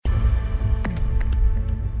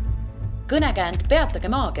Kõnekäänd peatage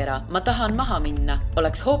maakera, ma tahan maha minna,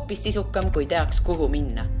 oleks hoopis sisukam, kui teaks, kuhu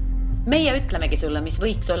minna. Meie ütlemegi sulle, mis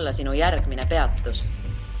võiks olla sinu järgmine peatus.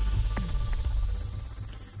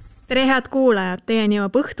 Tere head kuulajad, teieni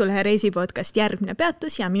jõuab Õhtulehe reisipodcast Järgmine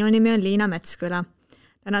peatus ja minu nimi on Liina Metsküla.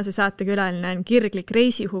 Tänase saate külaline on kirglik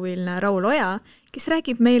reisihuviline Raul Oja, kes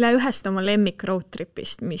räägib meile ühest oma lemmik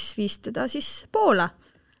roadtripist, mis viis teda siis Poola.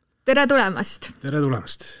 Tere tulemast! Tere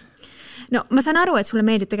tulemast! No, ma saan aru, et sulle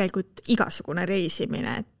meeldib tegelikult igasugune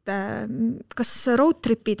reisimine, et kas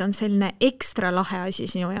roadtripid on selline ekstra lahe asi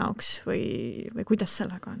sinu jaoks või kuidas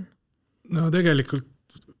sellega on? No tegelikult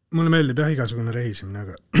mulle meeldib igasugune reisimine,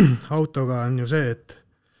 aga autoga on ju see, et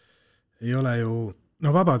ei ole ju,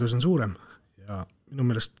 vabadus on suurem ja minu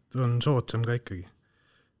meelest on soodsam ka ikkagi.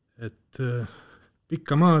 Et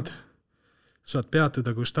pikka maad saad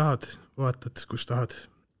peatuda, kus tahad, vaatad, kus tahad.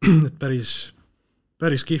 Et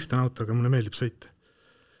päris kihvt on autoga, mulle meeldib sõita.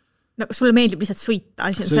 No sulle meeldib lihtsalt sõita,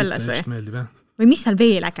 asi on selles või? Sõita meeldib, jah. Või mis seal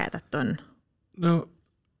veel ägedat on? No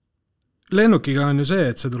lennukiga on ju see,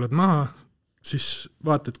 et sa tuled maha, siis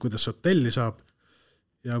vaatad, kuidas hotelli saab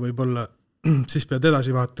ja võib-olla siis pead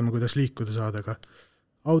edasi vaatama, kuidas liikuda saada, aga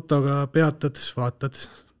autoga peatad, vaatad,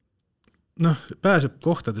 pääseb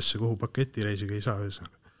kohtadesse, kuhu paketireisiga ei saa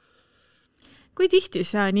ühesõnaga. Kui tihti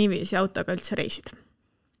sa niiviisi autoga üldse reisid?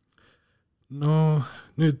 No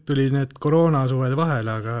nüüd tuli need koroonasuved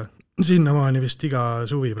vahele, aga sinnamaani vist iga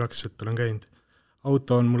suvi praktiliselt olen käinud.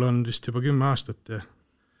 Auto mul on vist juba 10 aastat ja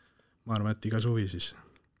ma arvan, et iga suvi siis.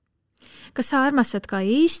 Kas sa armastad ka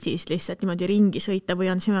Eestis lihtsalt niimoodi ringi sõita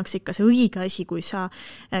või on sinu jaoks ikka see õige asi, kui sa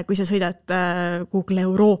sõidad Google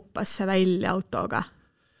Euroopasse välja autoga?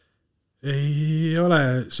 Ei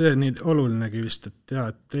ole see nii olulinegi vist,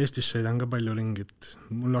 et Eestis sõidan ka palju ringi, et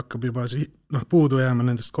mul hakkab juba puudu jääma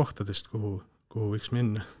nendest kohtadest, kuhu võiks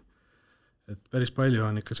minna. Et päris palju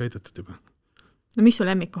on ikka sõidetud juba. No mis su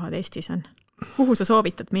lemmikkohad Eestis on? Kuhu sa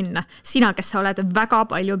soovitad minna? Sina, kes sa oled väga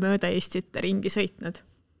palju mööda Eestit ringi sõitnud?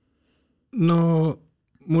 No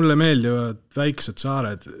mulle meeldivad väiksed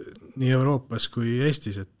saared nii Euroopas kui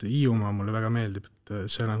Eestis, et Hiiumaa mulle väga meeldib, et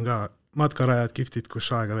seal on ka matkarajad kihvtid, kus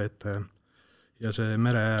aega veeta ja see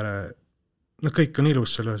mere ääre, kõik on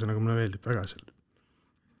ilus selle ühesõnaga, mulle meeldib väga seal.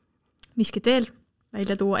 Miskit veel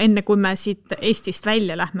välja tuua, enne kui me siit Eestist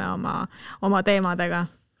välja lähme oma teemadega?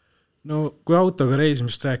 No kui autoga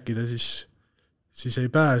reisimist rääkida, siis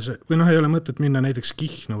ei pääse, või ei ole mõtet minna näiteks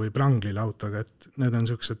Kihnu või Pranglile autoga, et need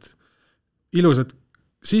on sellised ilusad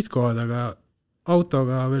sihtkohad, aga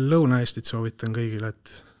autoga veel Lõuna-Eestit soovitan kõigile,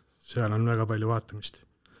 et seal on väga palju vaatamist.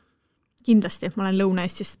 Kindlasti, ma olen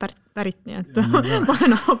Lõuna-Eestist pärit, nii et ma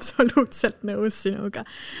olen absoluutselt nõus sinuga.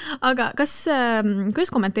 Aga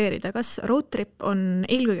kuidas kommenteerida, kas roadtrip on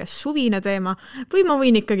eelkõige suvine teema või ma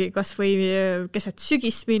võin ikkagi kas või keset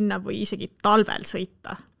sügist minna või isegi talvel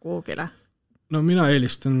sõita kuhugile? No mina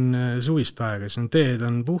eelistan suvist aega, siis teed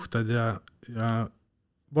on puhtad ja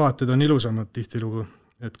vaated on ilusamad tihtilugu,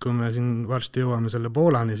 et kui me siin varsti jõuame selle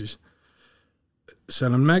Poolani, siis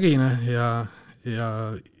seal on mägine ja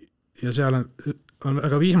seal on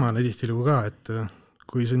väga vihmane tihtilugu ka, et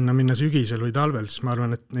kui sinna minna sügisel või talvel, siis ma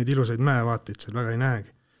arvan, et neid ilusaid mäevaateid seal väga ei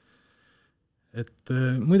näegi. Et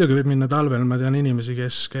muidugi võib minna talvel, ma tean inimesi,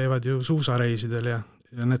 kes käivad ju suusareisidel ja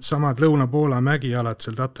need samad Lõuna-Poola mägialad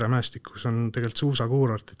seal Tatra mäestikus on tegelikult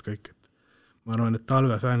suusakuurortid kõik. Ma arvan, et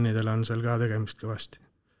talvefännidel on seal ka tegemist kõvasti.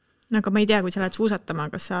 No aga ma ei tea, kui sa lähed suusatama,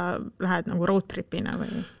 kas sa lähed nagu roadtripina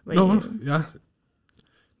või? No jah,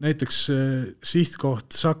 näiteks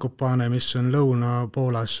sihtkoht Zakopane, mis on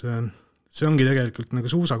Lõuna-Poolas, see ongi tegelikult nagu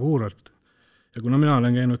suusakuurort. Ja kuna mina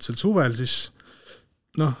olen käinud seal suvel, siis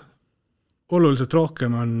oluliselt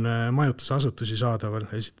rohkem on majutusasutusi saadaval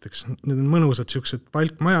esiteks. Need on mõnusad siuksed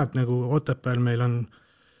palkmajad, nagu Otepääl meil on,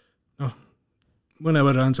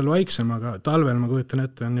 mõnevõrra on seal vaiksem, aga talvel ma kujutan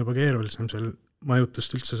ette on juba keerulisem seal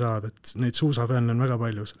majutust üldse saada, et neid suusafänne on väga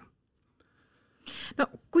palju seal. No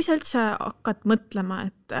kui sa üldse hakkad mõtlema,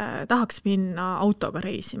 et tahaks minna autoga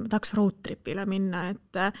reisima, tahaks roadtripile minna,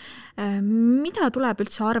 et mida tuleb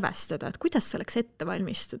üldse arvestada, et kuidas selleks ette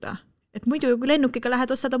valmistuda? Et muidu kui lennukiga lähed,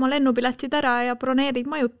 ostad oma lennupiletid ära ja broneerid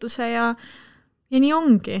majutuse ja nii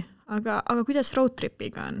ongi, aga kuidas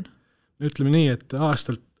roadtripiga on? Ütleme nii, et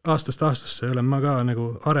aastast aastasse olen ma ka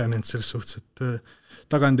nagu arenenud selles suhtes, et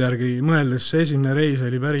tagantjärgi mõeldes esimene reis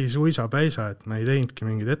oli päris uisa-päisa, et ma ei teinudki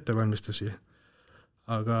mingeid ettevalmistusi.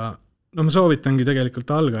 Aga ma soovitangi tegelikult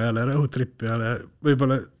algajale, roadtripijale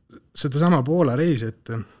võib-olla seda sama Poola reisi, et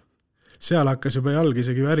seal hakkas juba jalg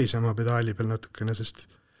isegi värisema pedaali peal natukene, sest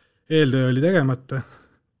eeltöö oli tegemata.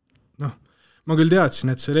 Ma küll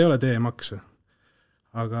teadsin, et seal ei ole teemakse,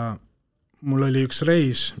 aga mul oli üks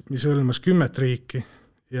reis, mis hõlmas 10 riiki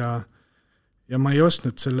ja ma ei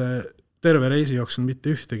ostnud selle terve reisi jooksul mitte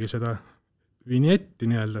ühtegi seda vinjetti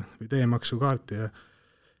nii-öelda või teemaksukaarti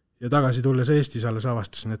ja tagasi tulles Eestis alles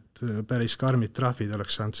avastasin, et päris karmid trahvid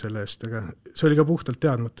oleks saanud selle eest, aga see oli ka puhtalt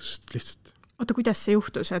teadmatusest lihtsalt. Oota, kuidas see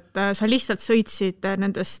juhtus, et sa lihtsalt sõitsid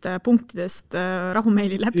nendest punktidest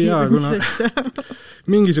rahumeeli läbi? Jaa, kuna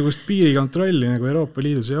mingisugust piirikontrolli nagu Euroopa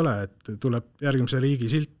Liidus ei ole, et tuleb järgmise riigi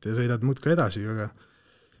silt ja sõidad muudkui edasi, aga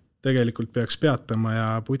tegelikult peaks peatama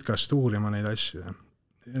ja putkast uurima neid asju.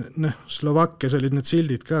 Slovakkias olid need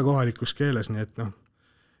sildid ka kohalikus keeles, nii et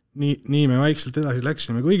nii me vaikselt edasi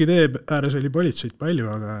läksime. Kuigi tee ääres oli politseid palju,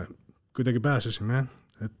 aga kuidagi pääsesime, jah.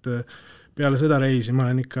 Et peale seda reisi ma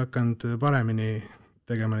olen ikka hakanud paremini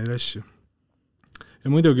tegema neid asju. Ja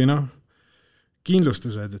muidugi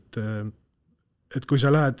kindlustused, et kui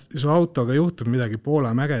sa lähed, su autoga juhtub midagi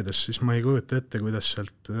Poola mägedes, siis ma ei kujuta ette, kuidas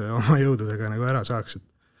sealt oma jõududega nagu ära saaks.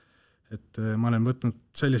 Et ma olen võtnud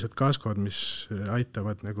sellised kaskod, mis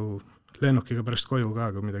aitavad nagu lennukiga pärast koju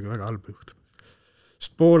ka, kui midagi väga halba juhtub.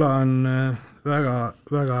 Sest Poola on väga,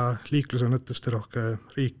 väga liiklusõnnetuste rohke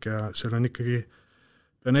riik ja seal on ikkagi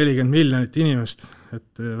 40 miljonit inimest,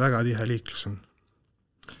 et väga tihe liiklus on.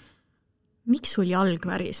 Miks sul jalg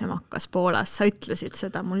värisema hakkas Poolas? Sa ütlesid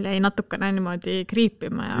seda, mul jäi natukene niimoodi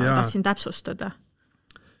kriipima ja tahtsin täpsustada.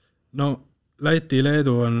 No Läti,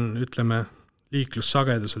 Leedu on, ütleme,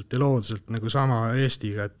 liiklussageduselt ja looduselt nagu sama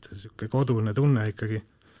Eestiga, et siuke kodune tunne ikkagi.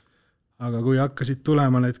 Aga kui hakkasid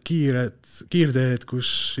tulema need kiirteed,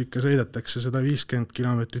 kus ikka sõidatakse 150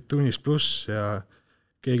 kilomeetrit tunnis pluss ja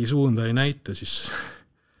keegi suunda ei näita, siis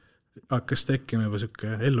hakkas tekkima juba siuke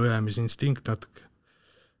ellujäämisinstinkt natuke.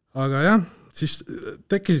 Aga jah, siis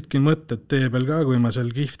tekkisidki mõtted tee peal ka, kui ma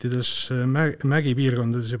seal kihvtides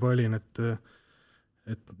mägipiirkondades juba olin, et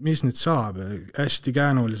mis nüüd saab, hästi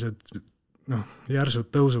käänulised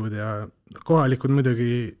järsud tõusud ja kohalikud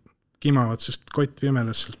muidugi kimavad sest kott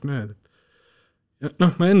pimedas sealt mööda.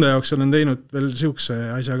 Ma enda jaoks olen teinud veel siukse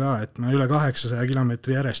asja ka, et ma üle 800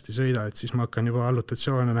 kilomeetri järjest ei sõida, et siis ma hakkan juba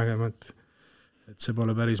allutatsioone nägema, et see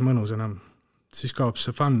pole päris mõnus enam. Siis kaob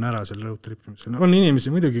see fun ära selle roadtripimisel. On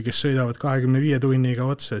inimesi muidugi, kes sõidavad 25 tunniga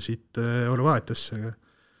otse siit Horvaatiasse, aga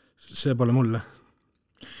see pole mulle.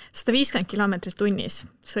 150 kilomeetrit tunnis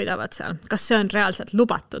sõidavad seal. Kas see on reaalselt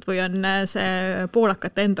lubatud või on see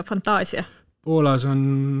poolakate enda fantaasia? Poolas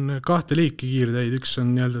on 2 liiki kiirteid. Üks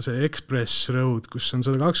on nii-öelda see Express Road, kus on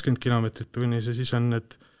 120 kilomeetrit tunnis ja siis on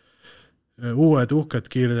need uued uhked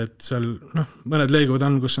kiirteed. Seal mõned lõigud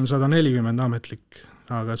on, kus on 140 ametlik,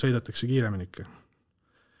 aga sõidatakse kiiremini ikka.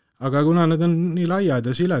 Aga kuna need on nii laiad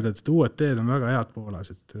ja siledad, et uued teed on väga head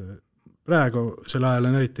Poolas, et praegu sel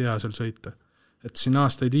ajal on eriti hea seal sõita. Et siin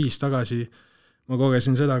aastaid 5 tagasi ma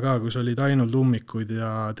kogesin seda ka, kus olid ainult ummikuid ja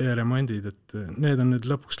teeremondid, et need on nüüd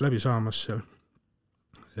lõpuks läbi saamas seal.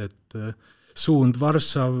 Et suund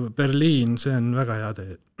Varssav, Berliin, see on väga hea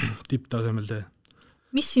tee, tipptasemel tee.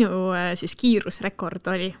 Mis sinu siis kiirusrekord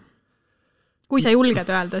oli? Kui sa julged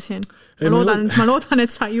öelda siin? Ma loodan,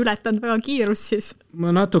 et sa ei ületanud väga kiirus siis. Ma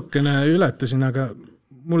natukene ületasin, aga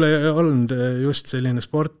mul ei olnud just selline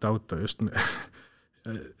sportauto just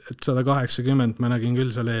et 180 ma nägin küll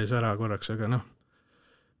seal ees ära korraks, aga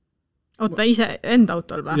Oota, ise enda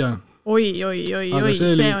autol või? Jaa. Oi,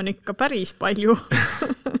 see on ikka päris palju.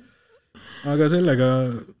 Aga sellega,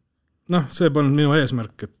 see polnud minu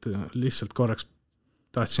eesmärk, et lihtsalt korraks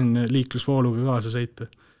tahtsin liiklusvooluga kaasa sõita.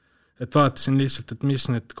 Et vaatasin lihtsalt, et mis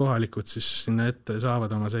need kohalikud siis sinna ette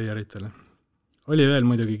saavad oma seieritele. Oli veel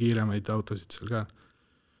muidugi kiiremaid autosid seal ka.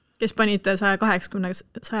 Kes panid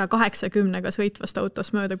 180-ga sõitvast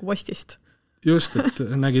autos mööda kui postist? Just, et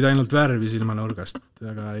nägid ainult värvi silmanurgast,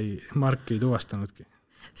 aga marki ei tuvastanudki.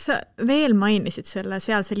 Sa veel mainisid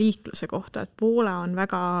sealse liikluse kohta, et Poola on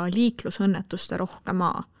väga liiklusõnnetuste rohke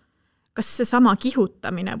maa. Kas see sama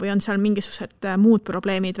kihutamine või on seal mingisugused muud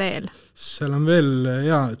probleemid veel? Seal on veel,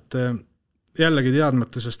 et jällegi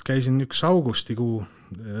teadmatusest käisin üks augustikuu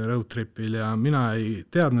roadtripil ja mina ei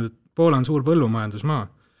teadnud, et Poola on suur põllumajandusmaa.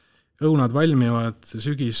 Õunad valmivad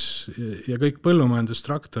sügis ja kõik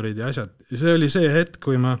põllumajandustraktorid ja asjad. Ja see oli see hetk,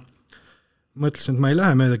 kui ma mõtlesin, et ma ei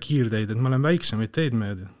lähe mööda kiirteid, et ma olen väiksemaid teid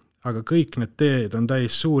mööda. Aga kõik need teed on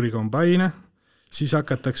täis suuri kombaine, siis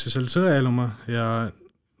hakatakse seal sõeluma ja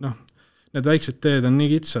need väiksed teed on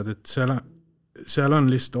nii kitsad, et seal on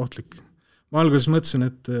lihtsalt ohtlik. Ma alguses mõtlesin,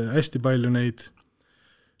 et hästi palju neid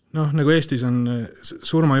nagu Eestis on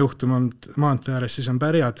surmajuhtum maantee ääres, siis on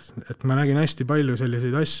pärjad, et ma nägin hästi palju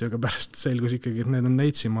selliseid asju, aga pärast selgus ikkagi, et need on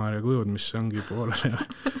Neitsimaaria kujud, mis ongi Poolale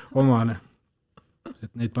omane.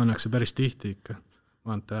 Et neid pannakse päris tihti ikka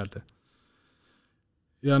maantee äärde.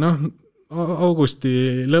 Ja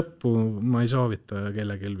augusti lõppu ma ei soovita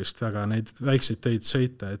kellelgi vist väga neid väikseid teid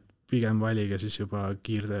sõita, et pigem valige siis juba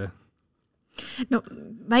kiirtee. No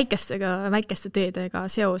väikeste teedega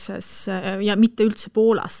seoses ja mitte üldse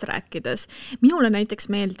Poolast rääkides. Minule näiteks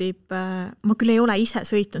meeldib, ma küll ei ole ise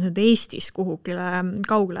sõitnud nüüd Eestis kuhugile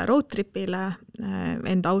kaugele roadtripile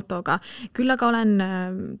enda autoga, küll aga olen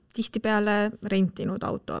tihtipeale rentinud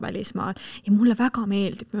auto välismaal ja mulle väga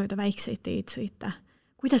meeldib mööda väikseid teid sõita.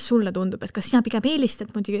 Kuidas sulle tundub, et kas sina pigem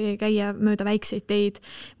eelistad muidugi käia mööda väikseid teid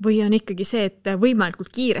või on ikkagi see, et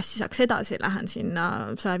võimalikult kiiresti saaks edasi lähen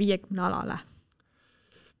sinna 150 alale?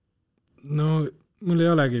 No mul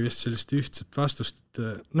ei olegi vist sellist ühtset vastust,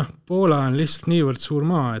 et Poola on lihtsalt niivõrd suur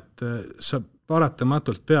maa, et sa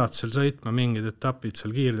paratamatult pead seal sõitma mingid etapid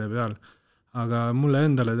seal kiirtee peal, aga mulle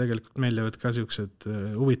endale tegelikult meeldivad ka siuksed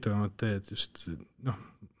huvitavamad teed, just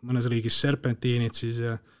mõnes riigis serpentiinid siis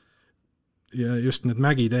ja just need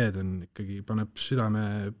mägiteed on ikkagi, paneb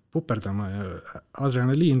südame puperdama ja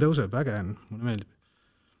adrenaliin tõuseb, äge on, mulle meeldib.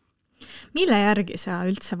 Mille järgi sa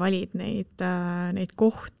üldse valid neid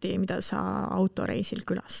kohti, mida sa autoreisil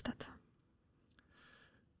külastad?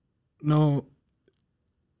 No,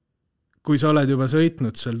 kui sa oled juba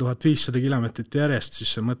sõitnud seal 1500 kilomeetrit järjest,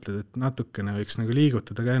 siis sa mõtled, et natukene võiks nagu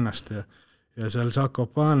liigutada ka ennast ja seal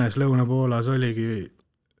Zakopanes Lõuna-Poolas oligi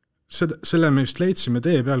selle me just leidsime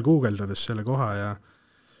tee peal guugeldades selle koha ja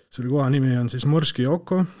selle koha nimi on siis Morski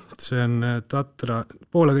Oko, see on Tatra,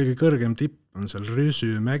 Poola kõige kõrgem tipp on seal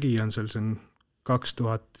Rüsü mägi, on seal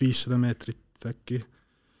 2500 meetrit äkki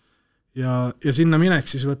ja sinna minek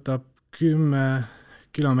siis võtab 10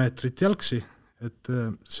 kilomeetrit jalgsi, et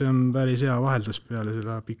see on päris hea vaheldus peale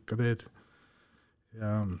seda pikka teed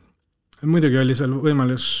ja muidugi oli seal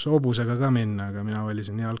võimalus hobusega ka minna, aga mina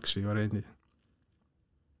valisin jalgsi variandi.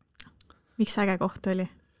 Miks äge koht oli?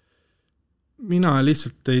 Mina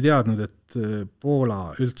lihtsalt ei teadnud, et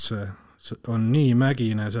Poola üldse on nii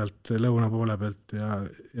mägine sealt lõuna poole pealt ja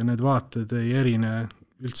need vaated ei erine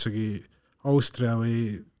üldsegi Austria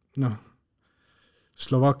või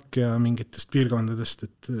Slovakkia mingitest piirkondadest,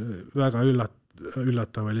 et väga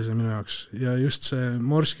üllatav oli see minu jaoks. Ja just see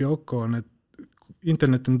Morski Oko,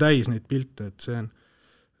 internet on täis neid pilte, et see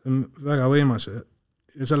on väga võimas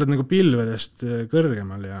ja sa oled nagu pilvedest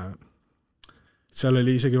kõrgemal ja seal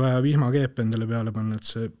oli isegi vaja vihmakeep endale peale panna, et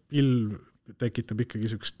see pilv tekitab ikkagi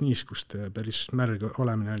sellist niiskust ja päris märg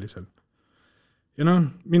olemine oli seal. Ja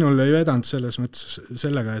minul ei vedanud selles mõttes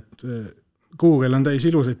sellega, et Google on täis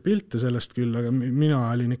ilusaid pilte sellest küll, aga mina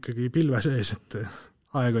olin ikkagi pilve sees, et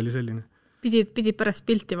aeg oli selline. Pidid pärast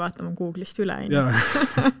pilti vaatama Google'ist üle.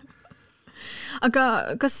 Aga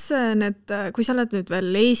kas kui sa oled nüüd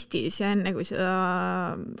veel Eestis ja enne kui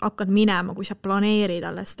sa hakkad minema, kui sa planeerid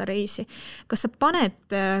alles seda reisi, kas sa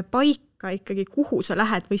paned paika ikkagi, kuhu sa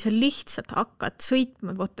lähed või sa lihtsalt hakkad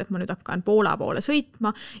sõitma, et ma nüüd hakkan Poola poole sõitma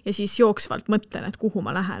ja siis jooksvalt mõtlen, et kuhu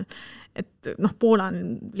ma lähen. Et Poola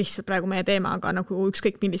on lihtsalt praegu meie teema, aga nagu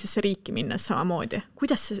ükskõik millisesse riiki minnes samamoodi.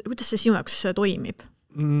 Kuidas see sinu jaoks toimib?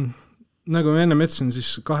 Nagu ma enne mõtlesin,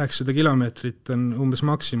 siis 800 kilomeetrit on umbes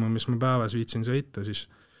maksimum, mis ma päevas viitsin sõita, siis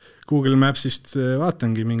Google Mapsist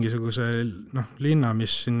vaatangi mingisuguse linna,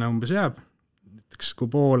 mis sinna umbes jääb. Näiteks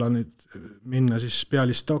kui Poola nüüd minna, siis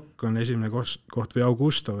Białystok on esimene koht või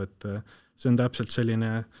Augustov, et see on täpselt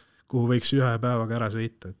selline, kuhu võiks ühe päevaga ära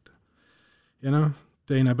sõita. Ja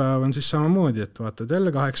teine päev on siis samamoodi, et vaatad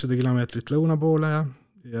jälle 800 kilomeetrit lõuna poole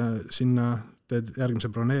ja sinna teed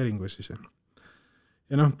järgmise broneeringu siis.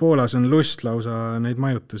 Ja Poolas on lust lausa neid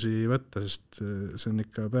majutusi võtta, sest see on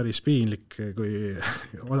ikka päris piinlik, kui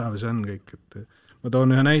odav see on kõik. Et ma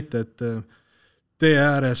toon ühe näite, et tee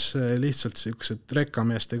ääres lihtsalt sellised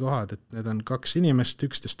rekkameeste kohad, et need on 2 inimest,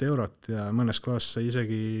 11 eurot ja mõnes kohas sai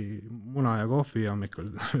isegi muna ja kohvi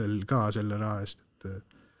hommikul veel ka selle raha eest.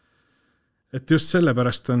 Et just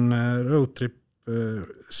sellepärast on roadtrip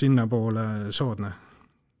sinna poole soodne.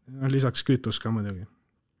 Lisaks kütus ka muidugi.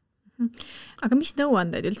 Aga mis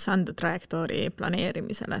nõuandeid üldse anda trajektoori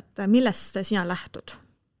planeerimisel, et millest sina lähtud?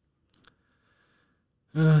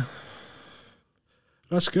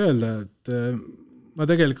 Raske öelda, et ma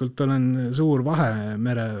tegelikult olen suur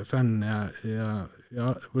Vahemere fänn ja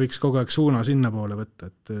võiks kogu aeg suuna sinna poole võtta,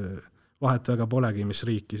 et vahet väga polegi, mis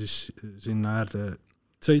riiki siis sinna äärde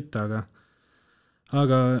sõita,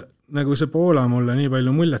 aga nagu see Poola mulle nii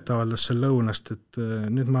palju muljet avaldas seal lõunast, et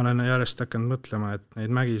nüüd ma olen järjest hakanud mõtlema, et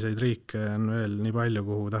neid mägiseid riike on veel nii palju,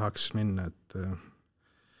 kuhu tahaks minna, et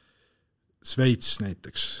Sveits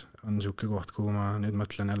näiteks on niisugune koht, kuhu ma nüüd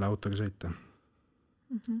mõtlen jälle autoga sõita.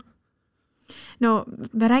 No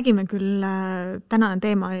me räägime küll, tänane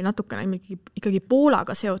teema oli natukene ikkagi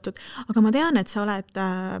Poolaga seotud, aga ma tean, et sa oled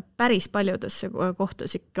päris paljudesse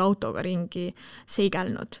kohtades ikka autoga ringi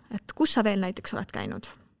seigelnud. Et kus sa veel näiteks oled käinud?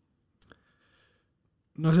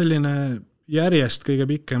 No selline järjest kõige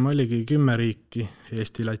pikem oligi 10 riiki,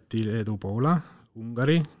 Eesti, Läti, Leedu, Poola,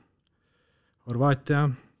 Ungari, Horvaatia,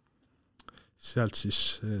 sealt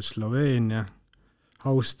siis Sloveenia,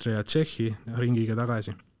 Austria, Tšehhi ringiga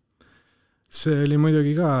tagasi. See oli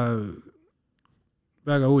muidugi ka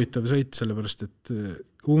väga huvitav sõit, sellepärast et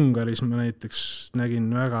Ungaris ma näiteks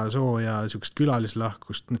nägin väga sooja sükest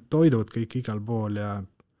külalislahkust, need toidud kõik igal pool ja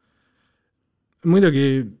muidugi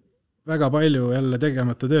väga palju jälle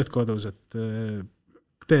tegemata tööd kodus, et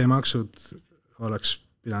teemaksud oleks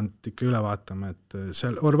pidanud ikka üle vaatama, et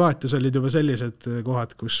seal Horvaatias olid juba sellised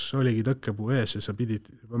kohad, kus oligi tõkkepuu ees ja sa pidid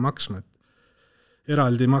juba maksma, et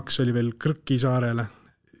eraldi maks oli veel Krõki saarele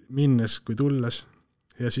minnes kui tulles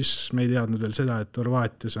ja siis me ei teadnud veel seda, et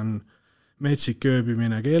Horvaatias on metsik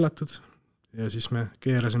ööbimine keelatud ja siis me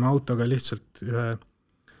keerasime autoga lihtsalt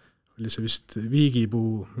oli see vist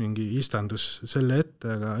viigipuu mingi istandus selle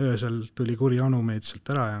ette, aga öösel tuli kuri onu meid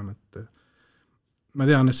sealt ära ajama, et ma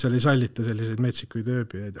tean, et seal ei sallita selliseid metsikuid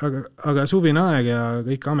ööbijaid, aga suvine aeg ja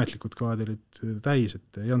kõik ametlikud kohad olid täis,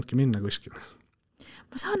 et ei olnudki minna kuskil.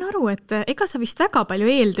 Ma saan aru, et ega sa vist väga palju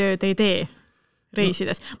eeltööd ei tee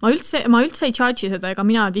reisides. Ma üldse ei charge seda, ega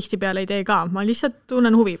mina tihtipeale ei tee ka, ma lihtsalt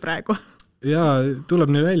tunnen huvi praegu. Jaa, tuleb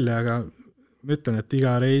nii välja, aga ma ütlen, et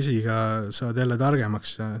iga reisiga saad jälle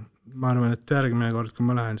targemaks ja ma arvan, et järgmine kord, kui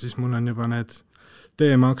ma lähen, siis mul on juba need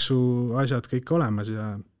teemaksu asjad kõik olemas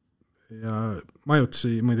ja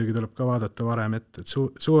majutusi muidugi tuleb ka vaadata varem ette, et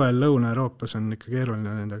suvel Lõuna-Euroopas on ikka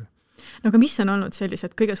keeruline nendega. No aga mis on olnud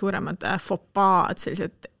sellised kõige suuremad fopaad,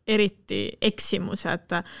 sellised eriti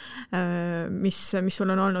eksimused, mis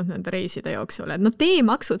sul on olnud nende reiside jooksul? No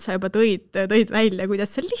teemaksud sa juba tõid välja,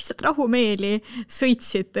 kuidas sa lihtsalt rahumeeli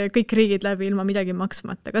sõitsid kõik riigid läbi ilma midagi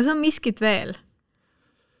maksmata. Kas on miskit veel?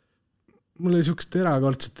 Mul ei sukest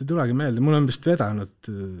erakordselt ei tulegi meelde. Mul on vist vedanud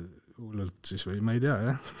hullult siis või ma ei tea,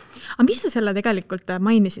 jah. Aga mis sa selle tegelikult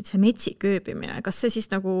mainisid, see metsik ööbimine? Kas see siis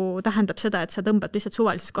nagu tähendab seda, et sa tõmbad lihtsalt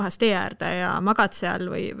suvalises kohas tee äärde ja magad seal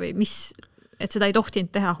või mis, et seda ei tohtinud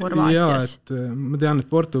teha Horvaatias? Jaa, et ma tean, et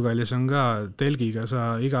Portugalis on ka telgiga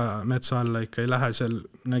sa iga metsa alla ikka ei lähe, seal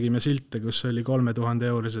nägime silte, kus oli 3000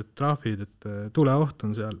 eurised trahvid, et tuleoht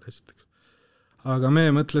on seal esiteks. Aga me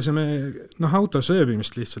mõtlesime autos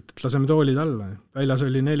ööbimist lihtsalt, et laseme toolid alla. Väljas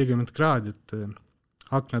oli 40 kraadi, et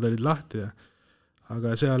aknad olid lahti,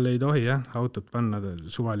 aga seal ei tohi autot panna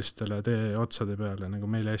suvalistele tee otsade peale, nagu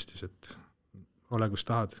meil Eestis, et ole kus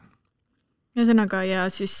tahad. Ühesõnaga, ja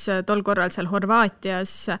siis tol korral seal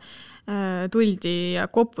Horvaatias tuldi ja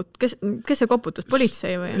kes see koputus,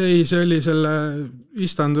 politsei või? Ei, see oli selle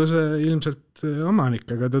istanduse ilmselt omanik,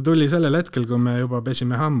 aga ta tuli sellel hetkel, kui me juba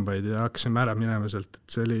pesime hambaid ja hakkasime ära minema sealt,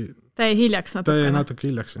 et see oli... Ta jäi hiljaks natukene. Ta jäi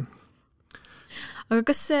natuke hiljaks, jah. Aga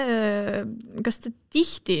kas te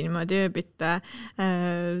tihti niimoodi ööbite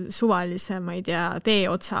suvalise, ma ei tea, tee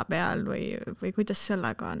otsa peal või kuidas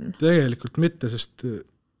sellega on? Tegelikult mitte, sest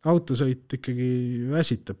autosõit ikkagi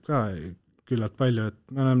väsitab ka küllalt palju,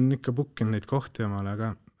 et me oleme ikka bukkinud neid kohti omale,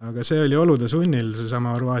 aga see oli olude sunnil, see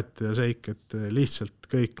sama Horvaatia seik, et lihtsalt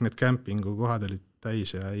kõik need kämpingu kohad olid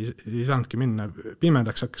täis ja ei saanudki minna,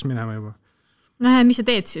 pimedaks hakkas minema juba. Mis sa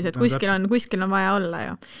teed siis, et kuskil on vaja olla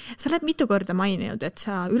ju. Sa oled mitu korda maininud, et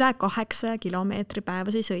sa üle 8 kilomeetri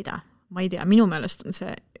päevas ei sõida. Ma ei tea, minu meelest on see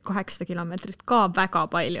 800 kilomeetrit ka väga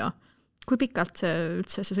palju. Kui pikalt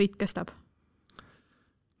üldse see sõit kestab?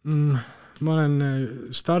 Ma olen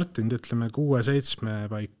startinud, ütleme, 6-7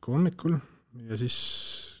 paiku hommikul ja siis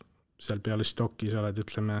seal peale stokis oled,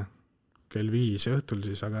 ütleme, kell 5 õhtul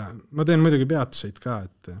siis, aga ma teen muidugi peatuseid ka,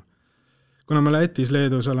 et kuna ma Lätis,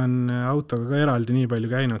 Leedus olen autoga ka eraldi nii palju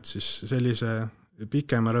käinud, siis sellise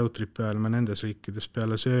pikema roadtrip ajal ma nendes riikides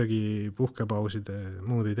peale söögi, puhkepauside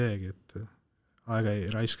muud ei teegi, et aega ei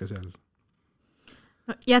raiska seal.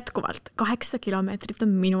 No, jätkuvalt, 800 kilomeetrit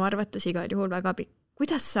on minu arvates igal juhul väga pikk.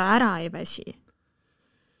 Kuidas sa ära ei väsi?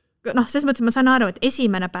 Selles mõttes ma saan aru, et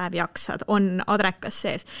esimene päev jaksad, on adrekas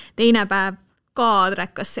sees, teine päev ka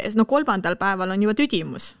adrekas sees, 3. päeval on juba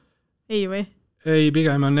tüdimus, ei või? Ei,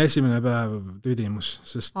 pigem on esimene päev tüdimus,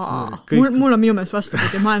 sest mul on minu meelest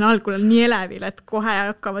vastupidi, ma olen algul nii elevil, et kohe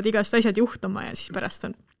hakkavad igast asjad juhtuma ja siis pärast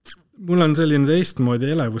on. Mul on selline teistmoodi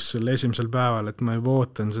elevus selle esimesel päeval, et ma juba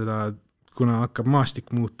ootan seda, kuna hakkab maastik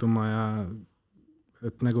muutuma ja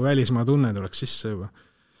et nagu välismaa tunne tuleks sisse juba.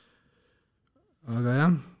 Aga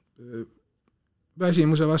jah,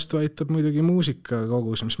 väsimuse vastu aitab muidugi muusika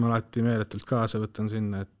kogus, mis ma alati meeletult kaasa võtan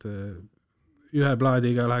sinna, et ühe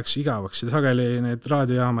plaadiga läheks igavaks ja sageli need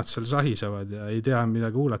raadiojaamad seal sahisevad ja ei tea,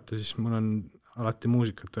 mida kuulata, siis mul on alati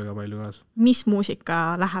muusikat väga palju kaasa. Mis muusika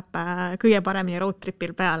läheb kõige paremini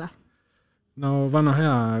roadtripil peale? No vana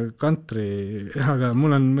hea country, aga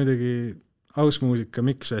mul on muidugi hausmuusika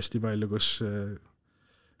miks hästi palju, kus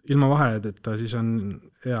ilma vaheedeta siis on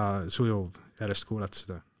hea sujuv järjest kuulata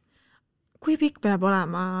seda. Kui pikk peab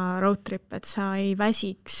olema roadtrip, et sa ei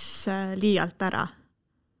väsiks liialt ära?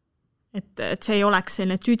 Et see ei oleks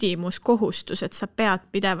selline tüdimus kohustus, et sa pead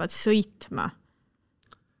pidevalt sõitma?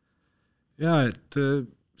 Jaa, et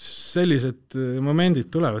sellised momendid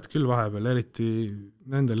tulevad küll vahepeal, eriti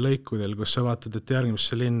nendel lõikudel, kus sa vaatad, et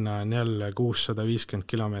järgmisse linna on jälle 650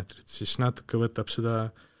 kilomeetrit, siis natuke võtab seda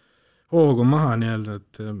hoogu maha nii-öelda,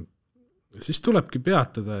 et siis tulebki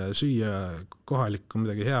peatada ja süüa kohalikku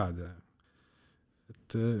midagi head.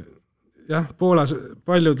 Et jah, Poolas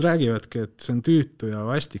paljud räägivadki, et see on tüütu ja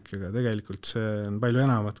vastik, aga tegelikult see on palju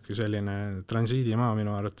enamat kui selline transiidimaa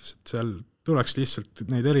minu arvates, et seal tuleks lihtsalt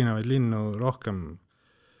neid erinevaid linnu rohkem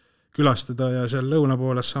külastada ja seal lõuna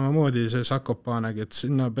pooles samamoodi see Sakopanegi, et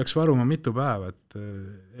sinna peaks varuma mitu päeva, et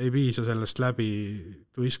ei piisa sellest läbi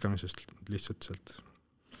tuiskamisest lihtsalt sealt.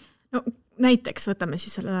 No näiteks võtame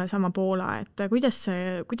siis selle sama Poola, et kuidas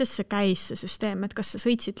see käis see süsteem, et kas sa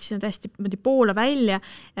sõitsid sinna täiesti Poola välja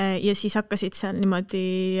ja siis hakkasid seal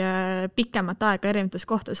niimoodi pikemat aega erinevates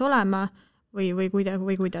kohtades olema või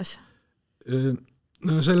kuidas?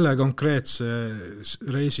 No selle konkreetse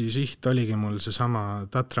reisi siht oligi mul see sama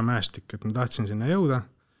Tatra mäestik, et ma tahtsin sinna jõuda.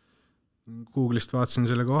 Google'ist vaatasin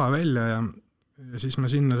selle koha välja ja siis ma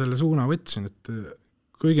sinna selle suuna võtsin, et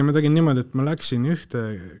kuigi ma tegin niimoodi, et ma läksin ühte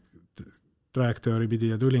trajektoori pidi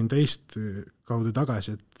ja tulin teist kaudu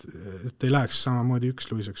tagasi, et ei läheks samamoodi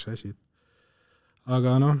üksluiseks asi.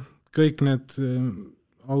 Aga kõik need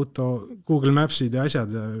Google Mapsid ja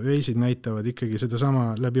asjad ja veisid näitavad ikkagi seda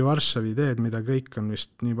sama läbi Varssavi teed, mida kõik on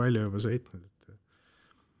vist nii palju juba sõitnud.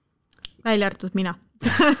 Välja arvatud mina.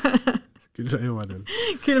 Küll sa jõuad veel.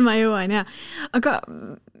 Küll ma jõuan, jah. Aga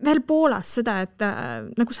veel Poolas seda, et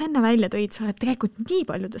nagu sa enne välja tõid, sa oled tegelikult nii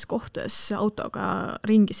paljudes kohtades autoga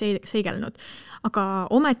ringi seigelnud. Aga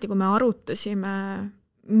ometi, kui me arutasime,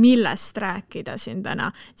 millest rääkida siin täna,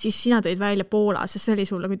 siis sina tõid välja Poola, sest see oli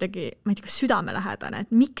sulle kuidagi, ma ei tea, kas südamelähedane,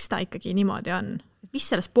 et miks ta ikkagi niimoodi on? Mis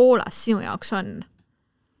selles Poolas sinu jaoks on?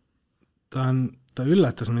 Ta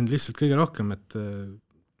üllatas mind lihtsalt kõige rohkem,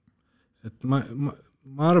 et ma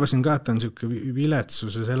arvasin ka, et ta on niisugune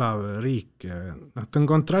viletsuses elav riik ja ta on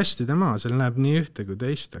kontrastide maa, seal näeb nii ühte kui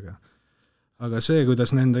teist, aga see,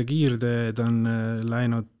 kuidas nende kiirteed on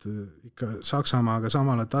läinud ikka Saksamaaga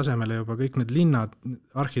samale tasemele juba kõik need linnad,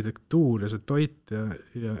 arhitektuur ja see toit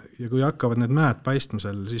ja kui hakkavad need mäed paistma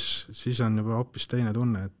seal, siis on juba hoopis teine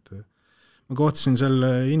tunne, et ma kohtasin seal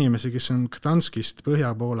inimesi, kes on Gdanskist,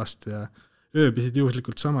 Põhja-Poolast ja ööbisid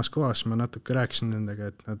juhuslikult samas kohas, ma natuke rääkisin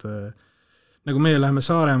nendega, et nad nagu meie läheme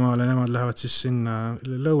Saaremaale, nemad lähevad siis sinna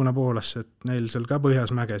lõunapoolasse, et neil seal ka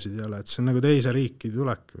põhjas mägesid ei ole, et see on nagu teise riiki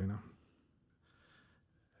tulek või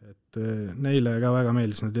et neile ka väga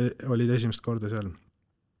meeldis, nad olid esimest korda seal.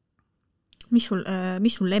 Mis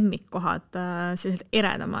sul lemmikkohad, sellised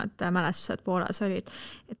eredamad mälestused Poolas olid?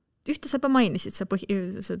 Et ühte sa juba mainisid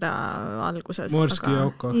seda alguses. Morski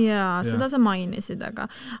Jauko. Jaa, seda sa mainisid, aga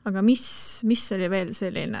mis oli veel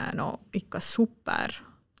selline, ikka super,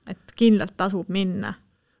 et kindlalt tasub minna?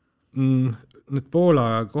 Need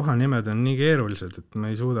Poola kohanimed on nii keerulised, et ma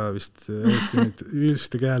ei suuda vist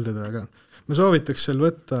üldse keeldada, aga ma soovitaks seal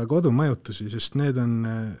võtta kodumajutusi, sest need on,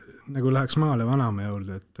 nagu läheks maale vanaema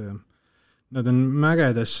juurde, et nad on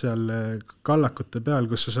mägedes seal kallakute peal,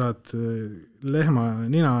 kus sa saad lehma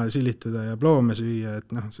nina silitada ja ploome süüa, et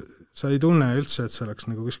sa ei tunne üldse, et sa oleks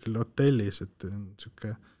nagu kuskil hotellis, et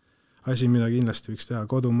niisugune asi, mida kindlasti võiks teha,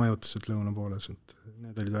 kodumajutused lõuna pooles, et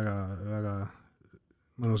need olid väga, väga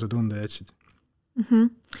mõnusa tunde jätsid.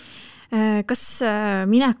 Kas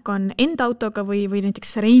minek on enda autoga või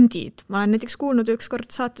näiteks rendid? Ma olen näiteks kuulnud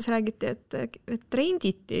ükskord saates räägiti, et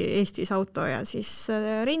renditi Eestis auto ja siis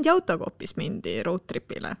rendi autoga hoopis mindi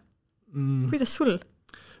roadtripile. Kuidas sul?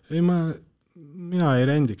 Ei, mina ei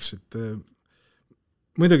rendiks, et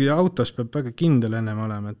muidugi autos peab väga kindel ennem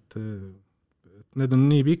olema, et need on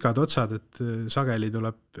nii pikad otsad, et sageli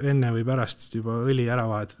tuleb enne või pärast juba õli ära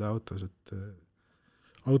vahetada autos, et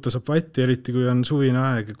auto saab vatti, eriti kui on suvine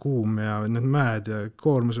aeg ja kuum ja need mäed ja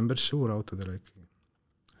koormus on päris suur autodele ikkagi.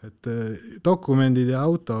 Et dokumendid ja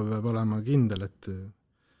auto peab olema kindel, et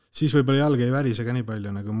siis võib-olla jalg ei värise ka nii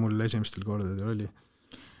palju, nagu mul esimestel kordadel oli.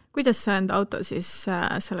 Kuidas sa enda auto siis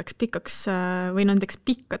selleks pikaks või nendeks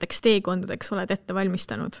pikkadeks teekondadeks oled ette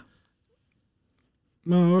valmistanud?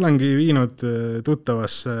 ma olengi viinud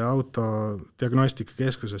tuttavasse auto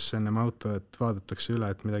diagnostikakeskusesse ennem auto, et vaadatakse üle,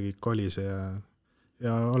 et midagi kolise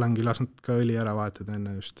ja olengi lasknud ka õli ära vahetada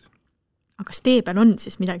enne just. Aga kas tee peal on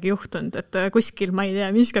siis midagi juhtunud, et kuskil, ma ei tea,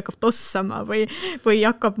 miski hakkab tossama või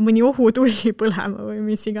hakkab mõni ohutuli põlema või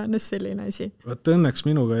mis iganes selline asi? Vaat õnneks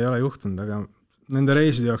minuga ei ole juhtunud, aga nende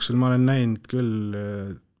reiside jooksul ma olen näinud küll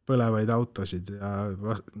põlevaid autosid ja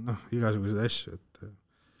igasuguseid asju,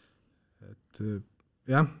 et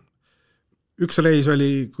jah, üks reis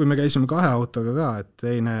oli, kui me käisime 2 autoga ka, et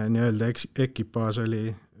teine nii-öelda ekipaaž oli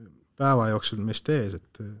päeva jooksul meist ees,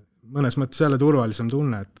 et mõnes mõttes jälle turvalisem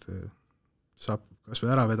tunne, et saab kas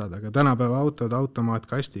või ära vedada, aga tänapäeva autod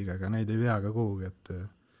automaatkastiga, aga neid ei vea ka kuhugi, et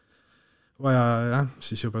vaja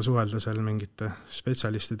siis juba suhelda seal mingite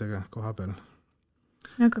spetsialistidega koha peal.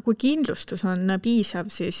 Aga kui kindlustus on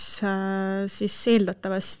piisav, siis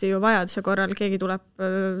eeldatavasti ju vajaduse korral keegi tuleb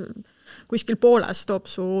kuskil Poolas, toob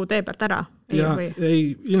su tee pealt ära.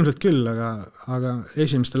 Ei, ilmselt küll, aga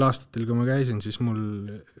esimestel aastatel, kui ma käisin, siis mul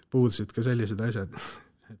puudusid ka sellised asjad,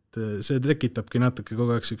 et see tekitabki natuke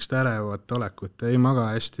kogu aeg sellist ärevat olekut, ei maga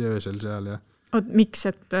hästi öösel seal ja miks,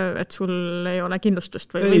 et sul ei ole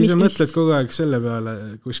kindlustust? Ei, sa mõtled kogu aeg selle peale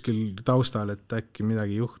kuskil taustal, et äkki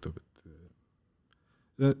midagi juhtub.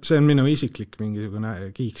 See on minu isiklik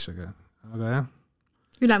mingisugune kiiks, aga jah.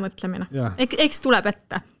 Ülemõtlemine. Eks tuleb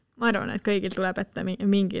ette. Ma arvan, et kõigil tuleb ette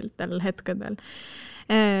mingitel hetkedel.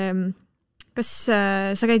 Kas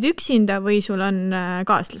sa käid üksinda või sul on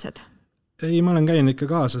kaaslased? Ei, ma olen käinud ikka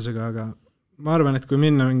kaaslasega, aga ma arvan, et kui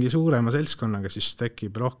minna mingi suurema seltskonnaga, siis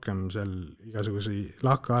tekib rohkem seal igasugusi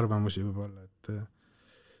lahkaarvamusi võib-olla, et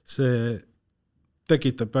see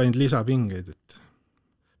tekitab ainult lisapingeid, et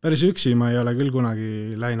päris üksi ma ei ole küll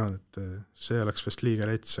kunagi läinud, et see oleks vast liiga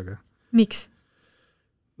rets, aga miks?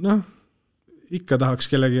 Ikka tahaks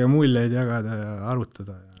kellegiga muljeid jagada ja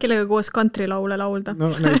arutada. Kellega koos kantrilaule laulda? No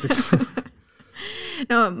näiteks.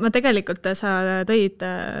 No ma tegelikult sa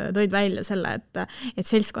tõid välja selle, et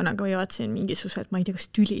seltskonnaga võivad siin mingisugused, ma ei tea, kas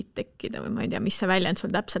tülid tekkida või ma ei tea, mis see väljend sul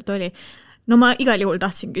täpselt oli. No ma igal juhul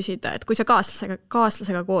tahtsin küsida, et kui sa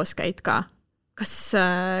kaaslasega koos käid ka, kas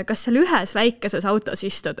seal ühes väikeses autos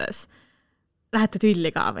istudes lähete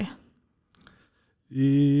tülli ka või?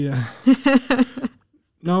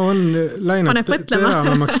 No on läinud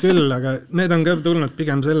teravamaks küll, aga need on ka tulnud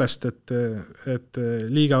pigem sellest, et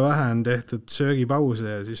liiga vähe on tehtud söögipause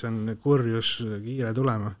ja siis on kurjus kiire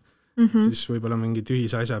tulema. Siis võib-olla mingi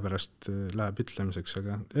tühise asja pärast läheb ütlemiseks,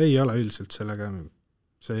 aga ei ole üldiselt sellega,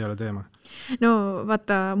 see ei ole teema. No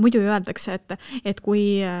vaata, muidu öeldakse, et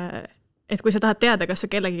kui sa tahad teada, kas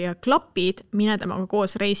sa kellegiga klapid, mine temaga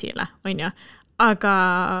koos reisile, on ju, aga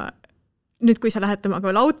nüüd, kui sa lähed temaga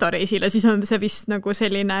veel autoreisile, siis on see vist nagu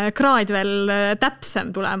selline kraad veel täpsem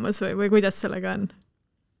tulemus või kuidas sellega on?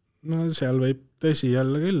 No seal võib tõsi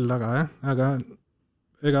jälle küll, aga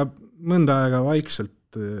ega mõnda aega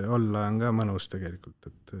vaikselt olla on ka mõnus tegelikult,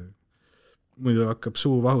 et muidu hakkab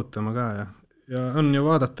suu vahutama ka ja on ju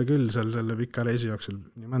vaadata küll selle pika reisi jooksul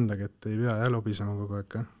nii mõndagi, et ei pea lobisema kogu aeg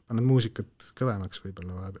ka. Paned muusikat kõvemaks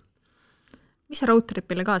võib-olla vahepeal. Mis sa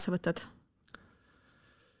roadtripile kaasa võtad?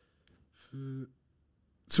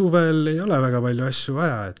 Suvel ei ole väga palju asju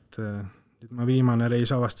vaja, et nüüd ma viimane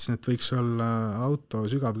reis avastasin, et võiks olla auto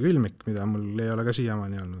sügav külmik, mida mul ei ole ka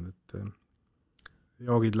siiamaani olnud, et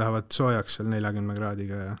joogid lähevad soojaks seal 40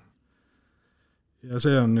 kraadiga ja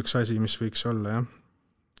see on üks asi, mis võiks olla, jah.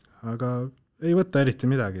 Aga ei võta eriti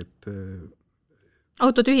midagi, et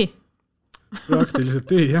auto tühi? Praktiliselt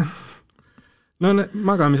tühi, jah. No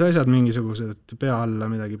magamisasjad mingisugused, et pea alla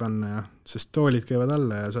midagi panna, sest toolid käivad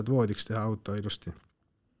alla ja saad voodiks teha auto ilusti.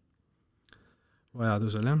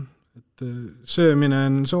 Vajadusel, jah. Et söömine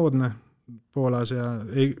on soodne Poolas ja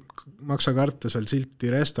ei maksa karta seal silti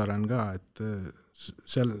restoran ka, et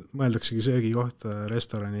seal mõeldaksegi söögikohta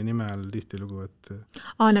restorani nime all tihtilugu, et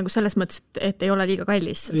nagu selles mõttes, et ei ole liiga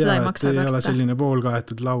kallis, seda ei maksa karta. Ei ole selline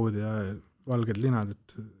poolkaetud laud ja valged linad, et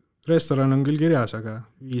restoran on küll kirjas, aga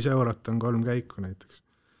 5 eurot on 3 käiku näiteks.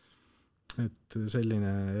 Et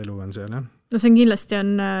selline elu on seal, jah. No see on kindlasti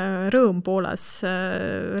rõõm Poolas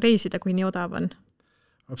reisida, kui nii odav on.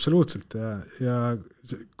 Absoluutselt ja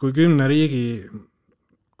kui 10 riigi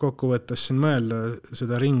kokkuvõttes siin mõelda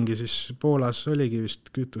seda ringi, siis Poolas oligi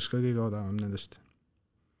vist kütus ka kõige odavam nendest.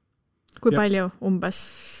 Kui palju umbes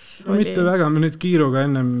oli? Mitte väga, ma nüüd kiiruga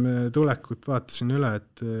ennem tulekut vaatasin üle,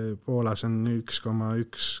 et Poolas on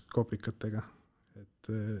 1,1 kopikatega.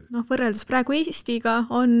 Võrreldes praegu Eestiga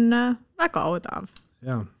on väga odav.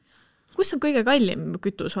 Jaa. Kus on kõige kallim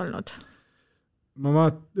kütus olnud?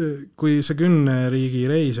 kui see 10 riigi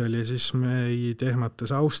reis oli, siis meid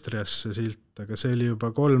ehmatas Austriasse silt, aga see oli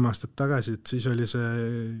juba 3 aastat tagasi, et siis oli see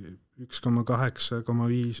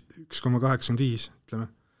 1,85, ütleme.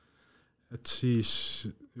 Et siis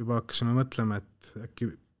juba hakkasime mõtlema, et äkki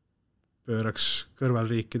pööraks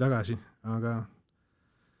kõrvalriiki tagasi, aga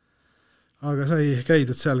sai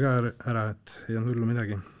käidud seal ka ära, et ei olnud hullu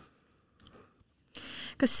midagi.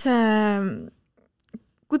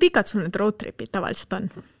 Kui pikad sul need roadtripid tavaliselt on?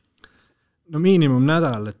 No miinimum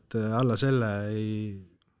nädal, et alla selle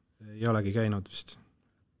ei olegi käinud vist.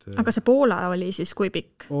 Aga see Poola oli siis kui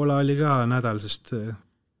pikk? Poola oli ka nädal, sest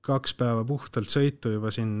 2 päeva puhtalt sõitu juba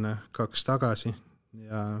sinna, 2 tagasi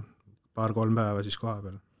ja 2-3 päeva siis koha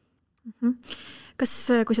peal. Kas,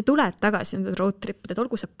 kui sa tuled tagasi nende roadtripid,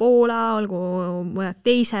 olgu see Poola, olgu mõned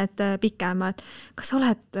teised pikemad, kas sa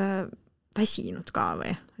oled väsinud ka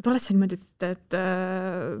või? Et oled sa niimoodi, et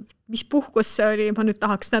mis puhkus see oli, ma nüüd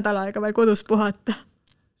tahaks nädal aega veel kodus puhata?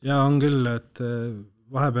 Ja on küll, et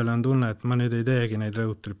vahepeal on tunne, et ma nüüd ei teegi neid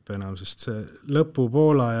roadtrippe enam, sest see lõpu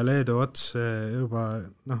Poola ja Leedu ots juba,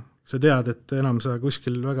 sa tead, et enam sa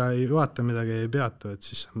kuskil väga ei vaata midagi, ei peatu, et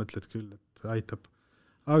siis sa mõtled küll, et aitab.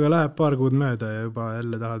 Aga läheb 2 kuud mööda ja juba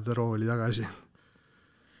jälle tahad rooli tagasi.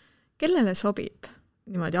 Kellele sobib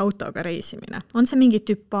niimoodi autoga reisimine? On see mingi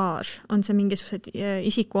tüpaaž? On see mingisugused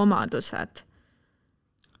isikuomadused?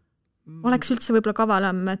 Oleks üldse võib-olla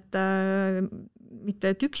kavalam, et mitte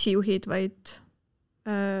et üksi juhid, vaid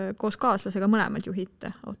koos kaaslasega mõlemad juhite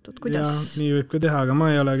autot? Kuidas? Ja, nii võib ka teha, aga ma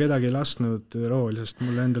ei ole kedagi lasknud rooli, sest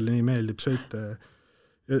mulle endale nii meeldib sõita.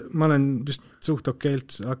 Ja ma olen vist suht okeilt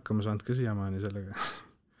hakkama saanud ka siiamaani sellega.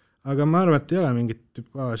 Aga ma arvan, et ei ole mingit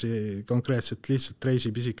tüpaaži konkreetselt, lihtsalt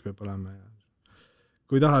reisipisik peab olema.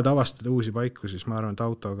 Kui tahad avastada uusi paiku, siis ma arvan, et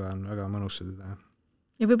autoga on väga mõnus seda teha.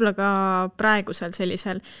 Ja võib-olla ka praegusel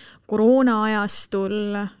sellisel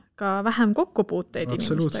koroona-ajastul ka vähem kokkupuuteid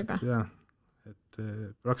inimestega. Absoluutselt, jah. Et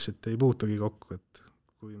praktiliselt ei puutugi kokku, et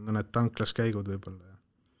kui mõned tanklas käigud võib-olla.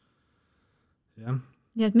 Jah.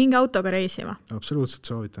 Nii et mingi autoga reisima? Absoluutselt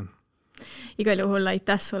soovitan. Igal juhul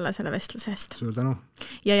aitäh sulle selle vestluse eest. Suur tänu.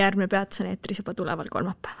 Ja järgmine peatus on eetris juba tuleval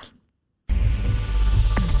kolmapäeval.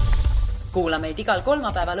 Kuula meid igal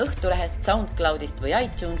kolmapäeval Õhtulehest, SoundCloudist või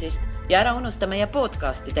iTunesist ja ära unusta meie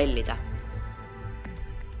podcasti tellida.